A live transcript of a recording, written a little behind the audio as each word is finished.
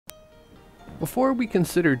Before we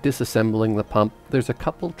consider disassembling the pump, there's a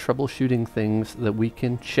couple troubleshooting things that we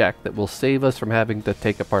can check that will save us from having to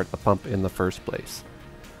take apart the pump in the first place.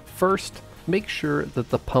 First, make sure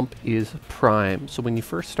that the pump is primed. So when you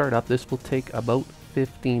first start up, this will take about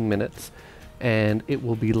 15 minutes and it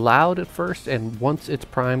will be loud at first, and once it's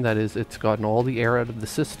primed, that is, it's gotten all the air out of the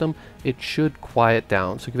system, it should quiet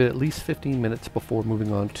down. So give it at least 15 minutes before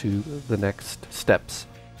moving on to the next steps.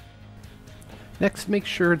 Next, make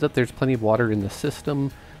sure that there's plenty of water in the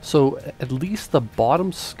system. So at least the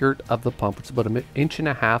bottom skirt of the pump, which is about an inch and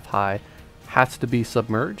a half high, has to be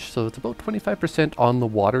submerged. So it's about 25% on the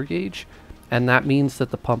water gauge. And that means that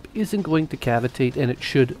the pump isn't going to cavitate and it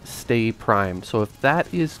should stay primed. So if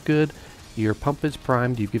that is good, your pump is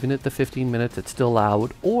primed, you've given it the 15 minutes, it's still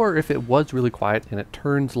loud. Or if it was really quiet and it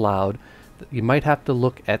turns loud, you might have to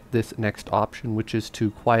look at this next option, which is to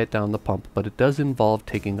quiet down the pump, but it does involve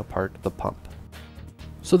taking apart the pump.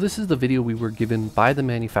 So this is the video we were given by the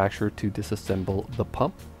manufacturer to disassemble the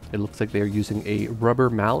pump. It looks like they're using a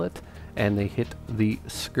rubber mallet and they hit the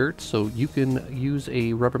skirt, so you can use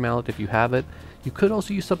a rubber mallet if you have it. You could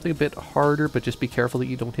also use something a bit harder, but just be careful that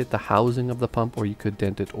you don't hit the housing of the pump, or you could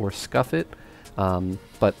dent it or scuff it.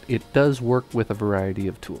 But it does work with a variety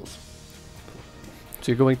of tools.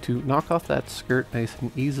 So you're going to knock off that skirt nice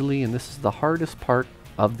and easily, and this is the hardest part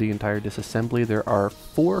of the entire disassembly. There are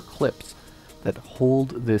 4 clips that hold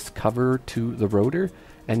this cover to the rotor,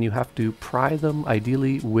 and you have to pry them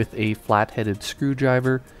ideally with a flat-headed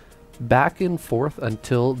screwdriver back and forth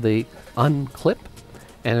until they unclip.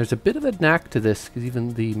 And there's a bit of a knack to this because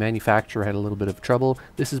even the manufacturer had a little bit of trouble.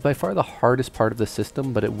 This is by far the hardest part of the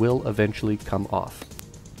system, but it will eventually come off.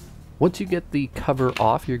 Once you get the cover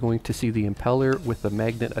off, you're going to see the impeller with the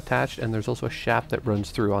magnet attached, and there's also a shaft that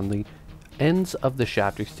runs through. On the ends of the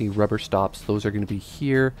shaft you see rubber stops. Those are going to be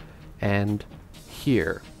here and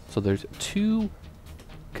here. So there's 2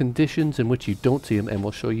 conditions in which you don't see them, and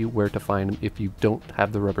we'll show you where to find them if you don't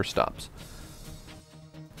have the rubber stops.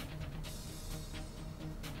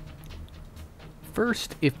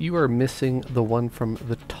 First, if you are missing the one from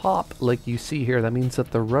the top like you see here, that means that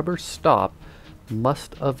the rubber stop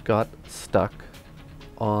must have got stuck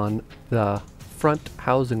on the front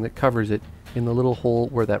housing that covers it in the little hole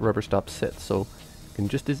where that rubber stop sits. So you can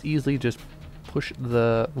just as easily just push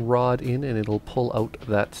the rod in and it'll pull out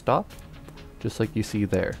that stop, just like you see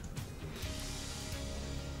there.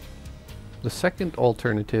 The second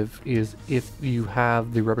alternative is if you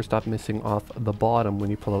have the rubber stop missing off the bottom when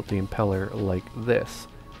you pull out the impeller like this.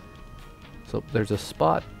 So there's a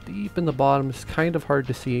spot deep in the bottom, it's kind of hard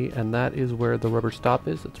to see, and that is where the rubber stop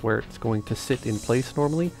is. It's where it's going to sit in place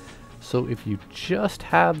normally. So if you just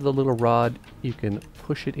have the little rod, you can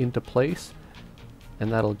push it into place,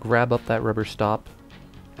 and that'll grab up that rubber stop,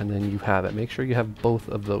 and then you have it. Make sure you have both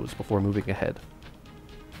of those before moving ahead.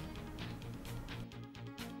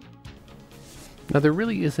 Now there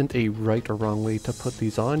really isn't a right or wrong way to put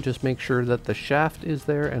these on, just make sure that the shaft is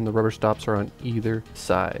there and the rubber stops are on either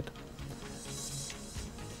side.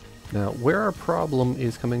 Now where our problem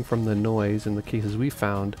is coming from the noise in the cases we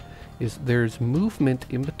found is there's movement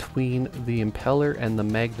in between the impeller and the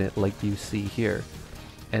magnet like you see here.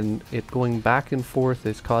 And it going back and forth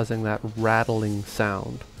is causing that rattling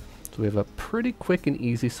sound. So we have a pretty quick and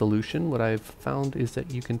easy solution. What I've found is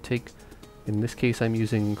that you can take, in this case I'm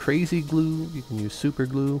using crazy glue, you can use super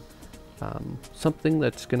glue, something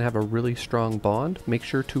that's going to have a really strong bond. Make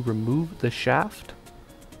sure to remove the shaft,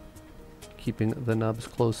 keeping the nubs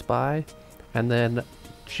close by, and then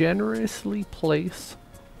generously place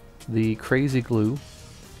the crazy glue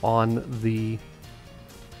on the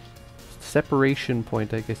separation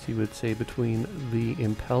point, I guess you would say, between the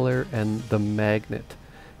impeller and the magnet.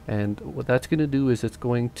 And what that's going to do is it's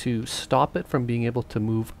going to stop it from being able to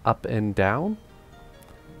move up and down,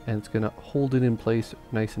 and it's going to hold it in place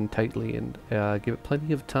nice and tightly, and give it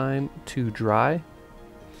plenty of time to dry.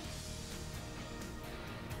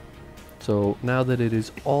 So now that it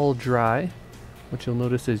is all dry, what you'll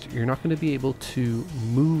notice is you're not going to be able to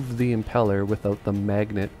move the impeller without the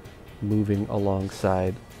magnet moving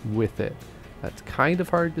alongside with it. That's kind of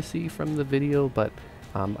hard to see from the video, but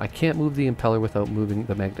I can't move the impeller without moving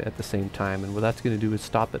the magnet at the same time, and what that's going to do is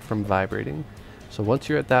stop it from vibrating. So once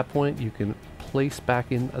you're at that point, you can place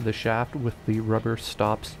back in the shaft with the rubber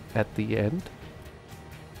stops at the end.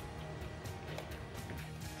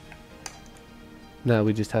 Now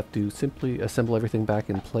we just have to simply assemble everything back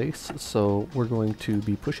in place. So we're going to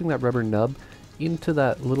be pushing that rubber nub into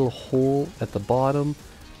that little hole at the bottom.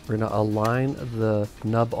 We're going to align the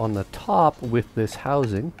nub on the top with this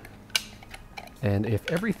housing. And if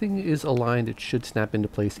everything is aligned, it should snap into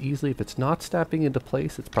place easily. If it's not snapping into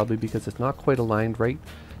place, it's probably because it's not quite aligned right.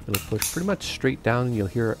 It'll push pretty much straight down and you'll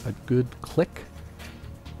hear a good click.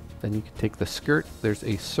 Then you can take the skirt, there's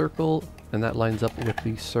a circle, and that lines up with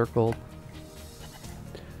the circle.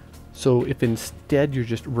 So if instead you're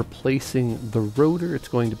just replacing the rotor, it's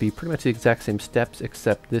going to be pretty much the exact same steps,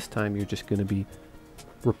 except this time you're just going to be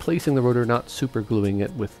replacing the rotor, not super gluing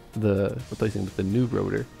it with replacing with the new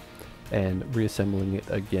rotor, and reassembling it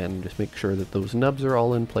again. Just make sure that those nubs are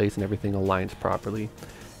all in place and everything aligns properly,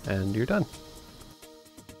 and you're done.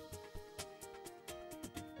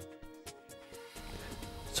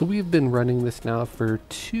 So we've been running this now for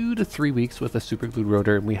 2 to 3 weeks with a super glued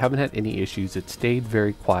rotor, and we haven't had any issues. It stayed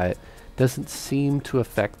very quiet, doesn't seem to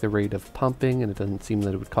affect the rate of pumping, and it doesn't seem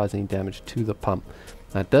that it would cause any damage to the pump.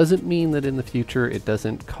 That doesn't mean that in the future it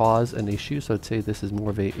doesn't cause an issue, so I'd say this is more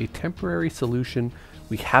of a temporary solution.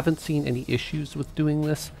 We haven't seen any issues with doing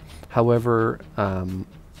this. However,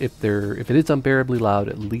 if it is unbearably loud,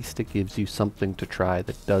 at least it gives you something to try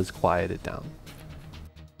that does quiet it down.